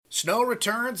Snow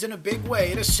returns in a big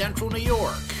way to Central New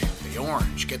York. The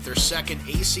Orange get their second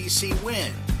ACC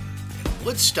win, and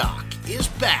Woodstock is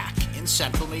back in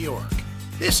Central New York.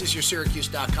 This is your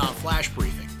Syracuse.com flash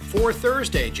briefing for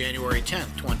Thursday, January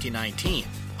 10th, 2019.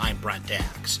 I'm Brent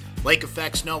Dax. Lake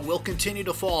effect snow will continue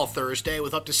to fall Thursday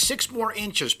with up to 6 more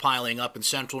inches piling up in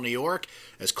Central New York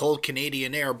as cold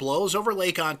Canadian air blows over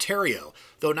Lake Ontario.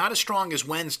 Though not as strong as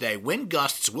Wednesday, wind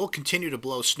gusts will continue to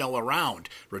blow snow around,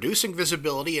 reducing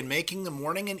visibility and making the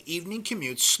morning and evening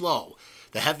commutes slow.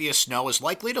 The heaviest snow is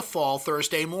likely to fall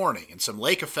Thursday morning, and some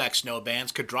lake effect snow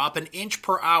bands could drop an inch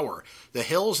per hour. The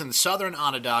hills in southern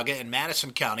Onondaga and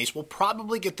Madison counties will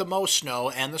probably get the most snow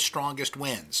and the strongest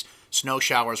winds. Snow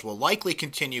showers will likely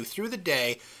continue through the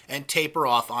day and taper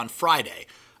off on Friday.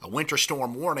 A winter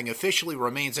storm warning officially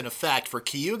remains in effect for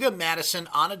Cayuga, Madison,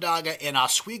 Onondaga, and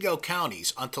Oswego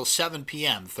counties until 7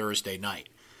 p.m. Thursday night.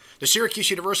 The Syracuse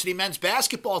University men's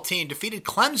basketball team defeated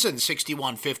Clemson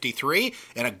 61-53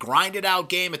 in a grinded-out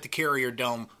game at the Carrier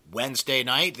Dome Wednesday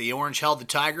night. The Orange held the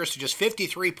Tigers to just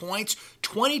 53 points,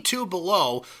 22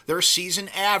 below their season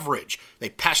average. They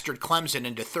pestered Clemson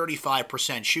into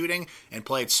 35% shooting and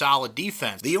played solid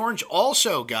defense. The Orange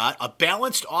also got a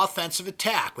balanced offensive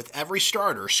attack with every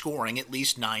starter scoring at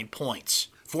least 9 points.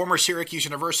 Former Syracuse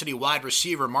University wide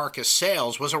receiver Marcus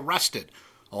Sayles was arrested,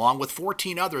 along with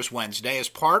 14 others Wednesday, as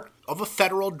part of a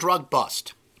federal drug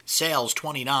bust. Sayles,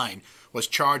 29, was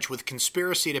charged with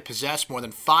conspiracy to possess more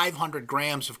than 500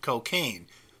 grams of cocaine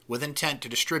with intent to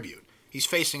distribute. He's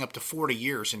facing up to 40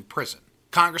 years in prison.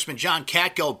 Congressman John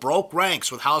Katko broke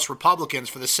ranks with House Republicans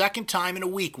for the second time in a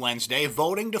week Wednesday,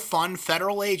 voting to fund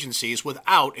federal agencies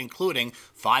without including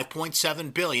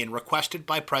 $5.7 billion requested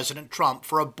by President Trump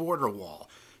for a border wall.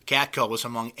 Katko was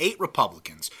among 8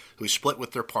 Republicans who split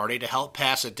with their party to help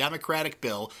pass a Democratic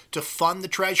bill to fund the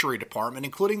Treasury Department,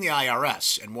 including the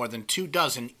IRS, and more than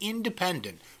 24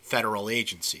 independent federal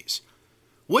agencies.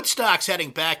 Woodstock's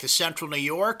heading back to Central New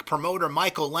York. Promoter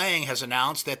Michael Lang has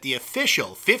announced that the official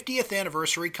 50th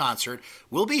anniversary concert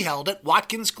will be held at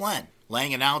Watkins Glen.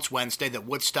 Lang announced Wednesday that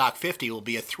Woodstock 50 will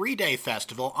be a 3-day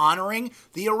festival honoring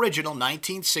the original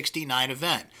 1969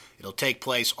 event. It'll take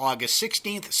place August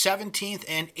 16th, 17th,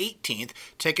 and 18th.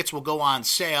 Tickets will go on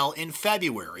sale in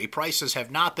February. Prices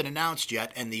have not been announced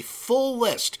yet, and the full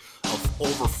list of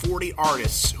over 40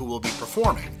 artists who will be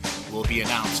performing will be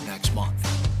announced next month.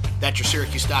 That's your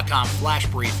Syracuse.com flash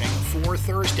briefing for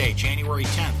Thursday, January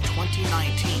 10th,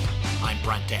 2019. I'm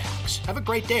Brent Dax. Have a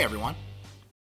great day, everyone.